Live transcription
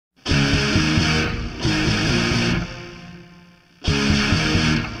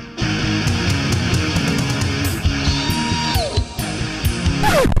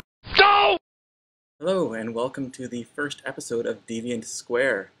Hello and welcome to the first episode of Deviant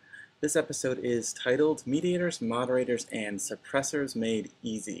Square. This episode is titled Mediators, Moderators, and Suppressors Made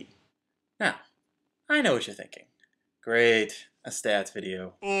Easy. Now, I know what you're thinking. Great, a stats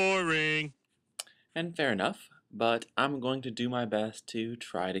video. Boring. And fair enough, but I'm going to do my best to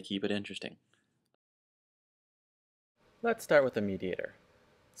try to keep it interesting. Let's start with a mediator.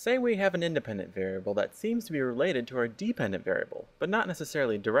 Say we have an independent variable that seems to be related to our dependent variable, but not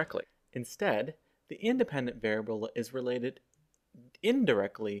necessarily directly. Instead, the independent variable is related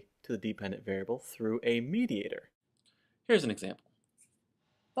indirectly to the dependent variable through a mediator. Here's an example.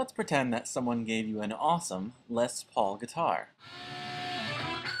 Let's pretend that someone gave you an awesome Les Paul guitar.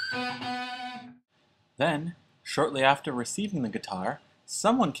 Then, shortly after receiving the guitar,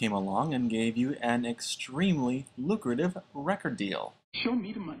 someone came along and gave you an extremely lucrative record deal. Show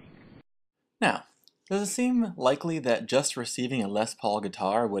me the money. Now, does it seem likely that just receiving a Les Paul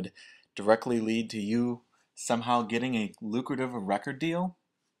guitar would directly lead to you somehow getting a lucrative record deal?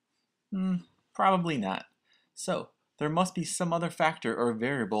 Probably not. So, there must be some other factor or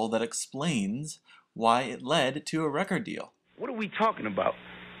variable that explains why it led to a record deal. What are we talking about?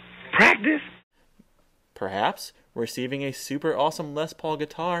 Practice? Perhaps receiving a super awesome Les Paul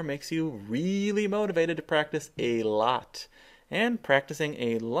guitar makes you really motivated to practice a lot. And practicing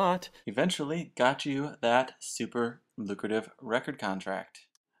a lot eventually got you that super lucrative record contract.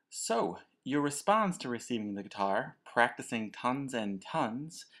 So, your response to receiving the guitar, practicing tons and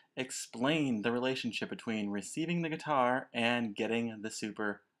tons, explained the relationship between receiving the guitar and getting the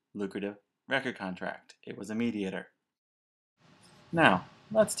super lucrative record contract. It was a mediator. Now,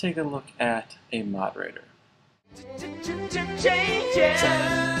 let's take a look at a moderator.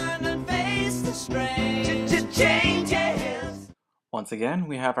 Once again,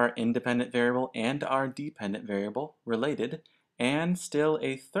 we have our independent variable and our dependent variable related, and still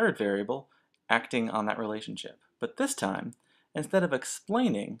a third variable acting on that relationship. But this time, instead of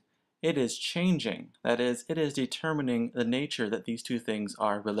explaining, it is changing. That is, it is determining the nature that these two things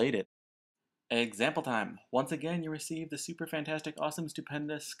are related. Example time. Once again, you receive the super fantastic, awesome,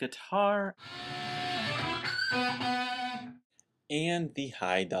 stupendous guitar and the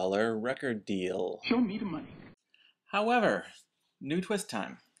high dollar record deal. Show me the money. However, new twist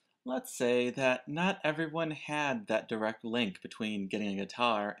time. Let's say that not everyone had that direct link between getting a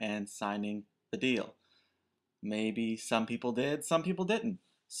guitar and signing the deal. Maybe some people did, some people didn't.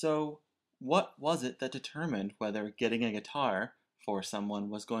 So what was it that determined whether getting a guitar for someone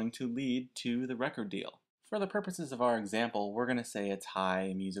was going to lead to the record deal? For the purposes of our example, we're going to say it's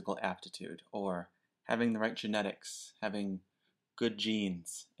high musical aptitude, or having the right genetics, having good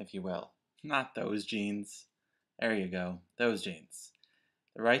genes, if you will. Not those genes. There you go, those genes.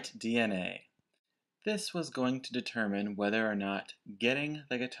 The right DNA. This was going to determine whether or not getting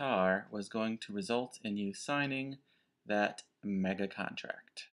the guitar was going to result in you signing that mega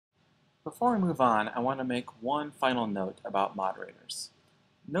contract. Before we move on, I want to make one final note about moderators.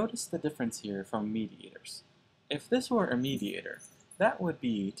 Notice the difference here from mediators. If this were a mediator, that would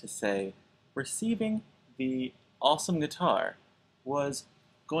be to say receiving the awesome guitar was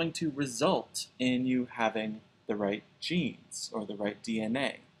going to result in you having the right genes or the right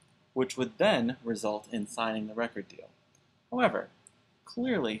DNA, which would then result in signing the record deal. However,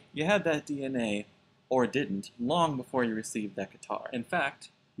 clearly you had that DNA or didn't long before you received that guitar. In fact,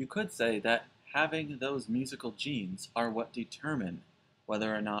 you could say that having those musical genes are what determine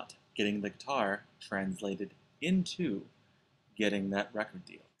whether or not getting the guitar translated into getting that record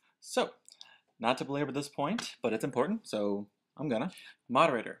deal. So, not to belabor this point, but it's important, so I'm gonna.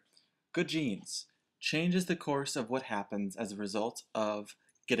 Moderator, good genes, changes the course of what happens as a result of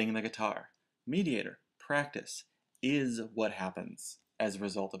getting the guitar. Mediator, practice, is what happens as a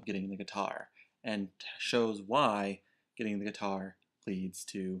result of getting the guitar, and shows why getting the guitar leads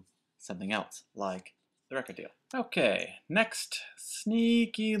to something else, like the record deal. Okay, next,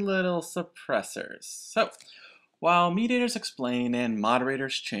 sneaky little suppressors. So, while mediators explain and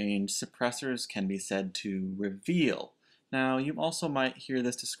moderators change, suppressors can be said to reveal. Now, you also might hear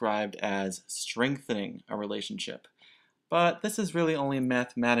this described as strengthening a relationship, but this is really only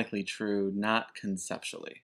mathematically true, not conceptually.